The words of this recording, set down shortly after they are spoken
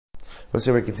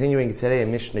So we're continuing today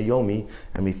in Mishnah Yomi,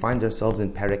 and we find ourselves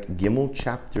in Perek Gimel,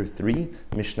 chapter 3,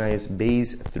 Mishnayos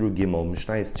Beis through Gimel,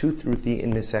 Mishnayos 2 through 3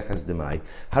 in Meseches Demai.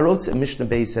 Harot Mishnah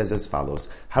Beis says as follows: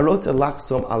 Harot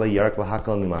lachsom ala yarek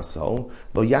lahakal mimaso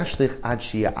lo yashlich ad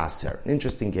shia aser. An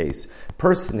interesting case.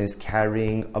 Person is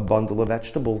carrying a bundle of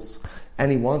vegetables, and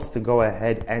he wants to go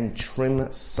ahead and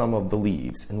trim some of the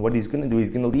leaves. And what he's going to do, he's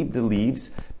going to leave the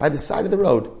leaves by the side of the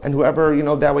road. And whoever,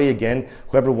 that way again,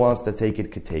 whoever wants to take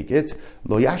it could take it.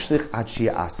 Lo yashlich ad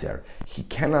shia aser. He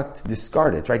cannot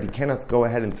discard it, right? He cannot go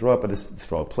ahead and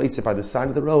place it by the side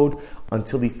of the road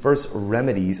until he first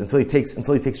remedies, until he takes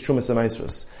Trumas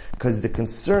HaMaisros. Because the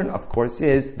concern, of course,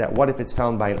 is that what if it's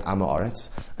found by an Am Ha'aretz?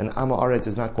 An Am Ha'aretz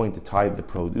is not going to tithe the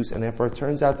produce, and therefore it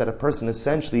turns out that a person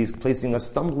essentially is placing a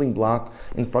stumbling block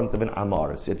in front of an Am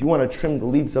Ha'aretz. If you want to trim the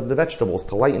leaves of the vegetables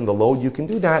to lighten the load, you can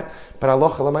do that, but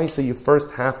halacha l'maisa, you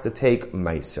first have to take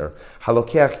meiser.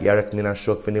 Halokeach yarek min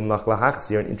hashuk v'nimlach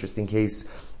lahachzir. An interesting case.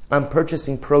 I'm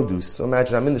purchasing produce. So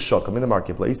imagine I'm in the shuk, I'm in the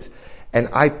marketplace, and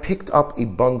I picked up a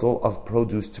bundle of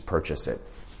produce to purchase it.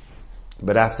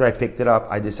 But after I picked it up,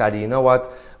 I decided, you know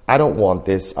what? I don't want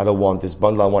this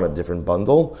bundle, I want a different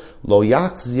bundle. Lo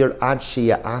yachzir ad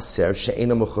sheya aser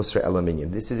she'ena mechusra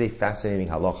elaminyan. This is a fascinating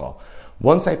halacha.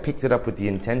 Once I picked it up with the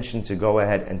intention to go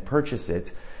ahead and purchase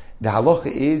it, the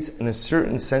halacha is, in a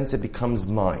certain sense, it becomes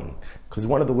mine. Because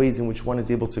one of the ways in which one is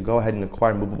able to go ahead and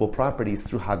acquire movable property is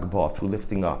through hagbah, through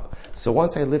lifting up. So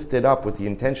once I lift it up with the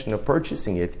intention of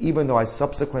purchasing it, even though I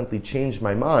subsequently changed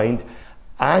my mind,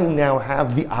 I now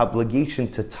have the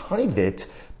obligation to tithe it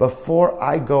before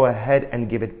I go ahead and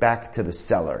give it back to the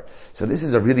seller. So this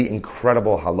is a really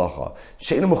incredible halacha.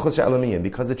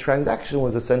 Because the transaction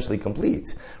was essentially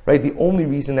complete, right? The only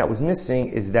reason that was missing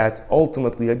is that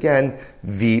ultimately, again,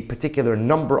 the particular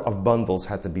number of bundles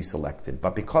had to be selected.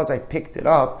 But because I picked it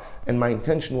up and my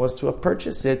intention was to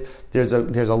purchase it, there's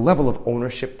a level of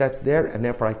ownership that's there, and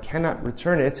therefore I cannot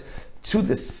return it to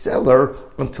the seller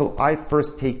until I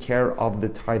first take care of the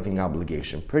tithing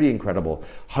obligation. Pretty incredible.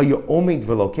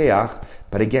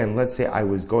 But again, let's say I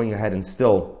was going ahead and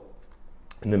still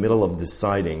in the middle of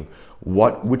deciding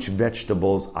which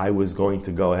vegetables I was going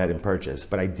to go ahead and purchase,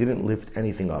 but I didn't lift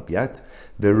anything up yet.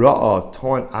 And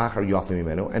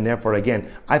therefore, again,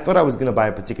 I thought I was going to buy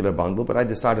a particular bundle, but I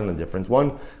decided on a different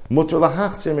one. Now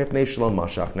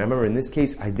remember, in this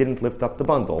case, I didn't lift up the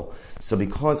bundle. So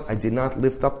because I did not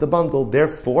lift up the bundle,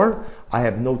 therefore, I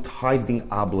have no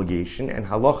tithing obligation, and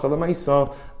halacha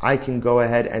l'maisa, I can go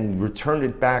ahead and return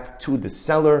it back to the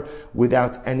seller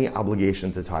without any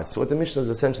obligation to tithe. So what the Mishnah is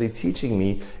essentially teaching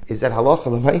me is that halacha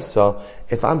l'maisa,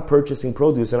 if I'm purchasing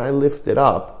produce and I lift it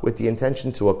up with the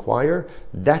intention to acquire,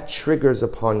 that triggers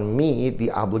upon me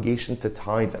the obligation to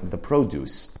tithe the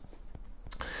produce.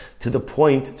 To the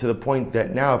point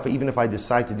that now, even if I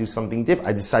decide to do something different,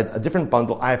 I decide a different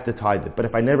bundle, I have to tithe it. But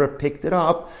if I never picked it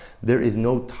up, there is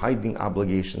no tithing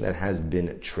obligation that has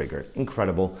been triggered.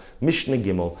 Incredible. Mishnah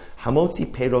Gimel, Hamotzi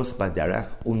Peros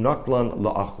Baderech, Unaklan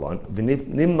La'achlan,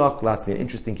 V'nimlach Latzin.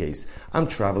 Interesting case. I'm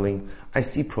traveling, I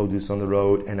see produce on the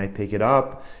road, and I pick it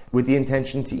up with the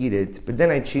intention to eat it, but then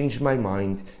I change my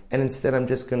mind, and instead I'm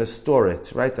just going to store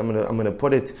it, right? I'm going to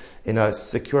put it in a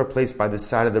secure place by the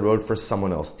side of the road for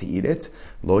someone else to eat it.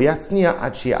 Lo yatzniya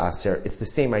ad shia aser. It's the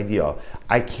same idea.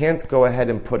 I can't go ahead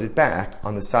and put it back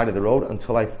on the side of the road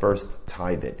until I first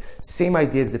tithe it. Same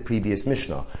idea as the previous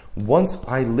Mishnah. Once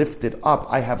I lift it up,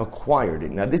 I have acquired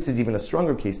it. Now this is even a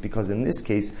stronger case, because in this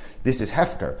case, this is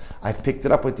hefker. I've picked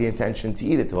it up with the intention to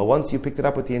eat it. Well, once you picked it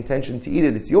up with the intention to eat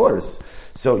it, it's yours.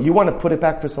 So you want to put it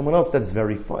back for someone else, that's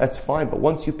fine. But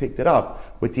once you picked it up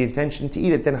with the intention to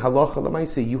eat it, then halacha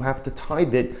l'maisa, you have to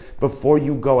tithe it before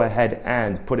you go ahead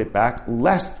and put it back,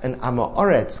 lest an Am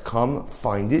Ha'aretz come,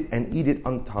 find it, and eat it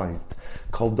untithed.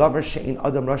 Furthermore,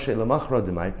 v'mitchila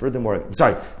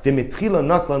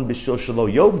natlan b'shil shelo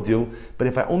yovdu. But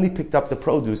if I only picked up the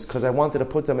produce because I wanted to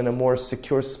put them in a more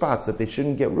secure spot so that they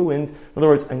shouldn't get ruined, in other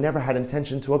words, I never had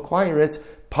intention to acquire it,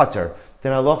 pater,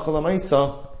 then halacha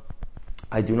l'maisa,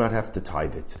 I do not have to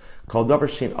tithe it.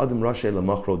 Anything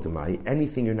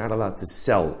you're not allowed to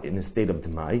sell in a state of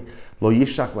demai, lo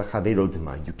yishach lechavero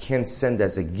demai. You can't send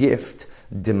as a gift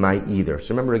demai either.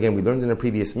 So remember again, we learned in a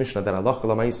previous Mishnah that halacha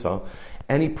l'maisa,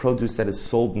 any produce that is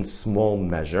sold in small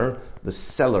measure, the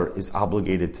seller is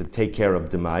obligated to take care of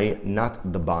demai,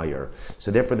 not the buyer.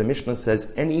 So therefore the Mishnah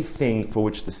says anything for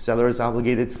which the seller is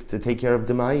obligated to take care of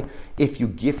demai, if you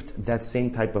gift that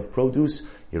same type of produce,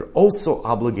 you're also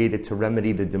obligated to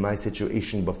remedy the demai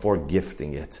situation before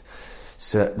gifting it.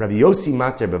 So Rabbi Yossi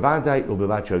mater bevadai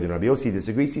ubevat yodin. Rabbi Yossi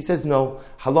disagrees. He says no.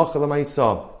 Halacha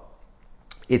l'maisa,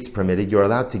 it's permitted. You're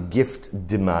allowed to gift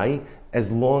demai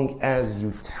as long as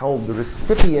you tell the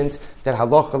recipient that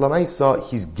halacha l'maisa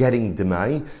he's getting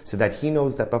demai, so that he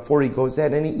knows that before he goes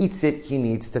ahead and he eats it, he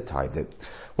needs to tithe it.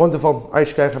 Wonderful.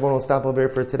 Everyone will stop over here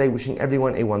for today. Wishing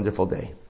everyone a wonderful day.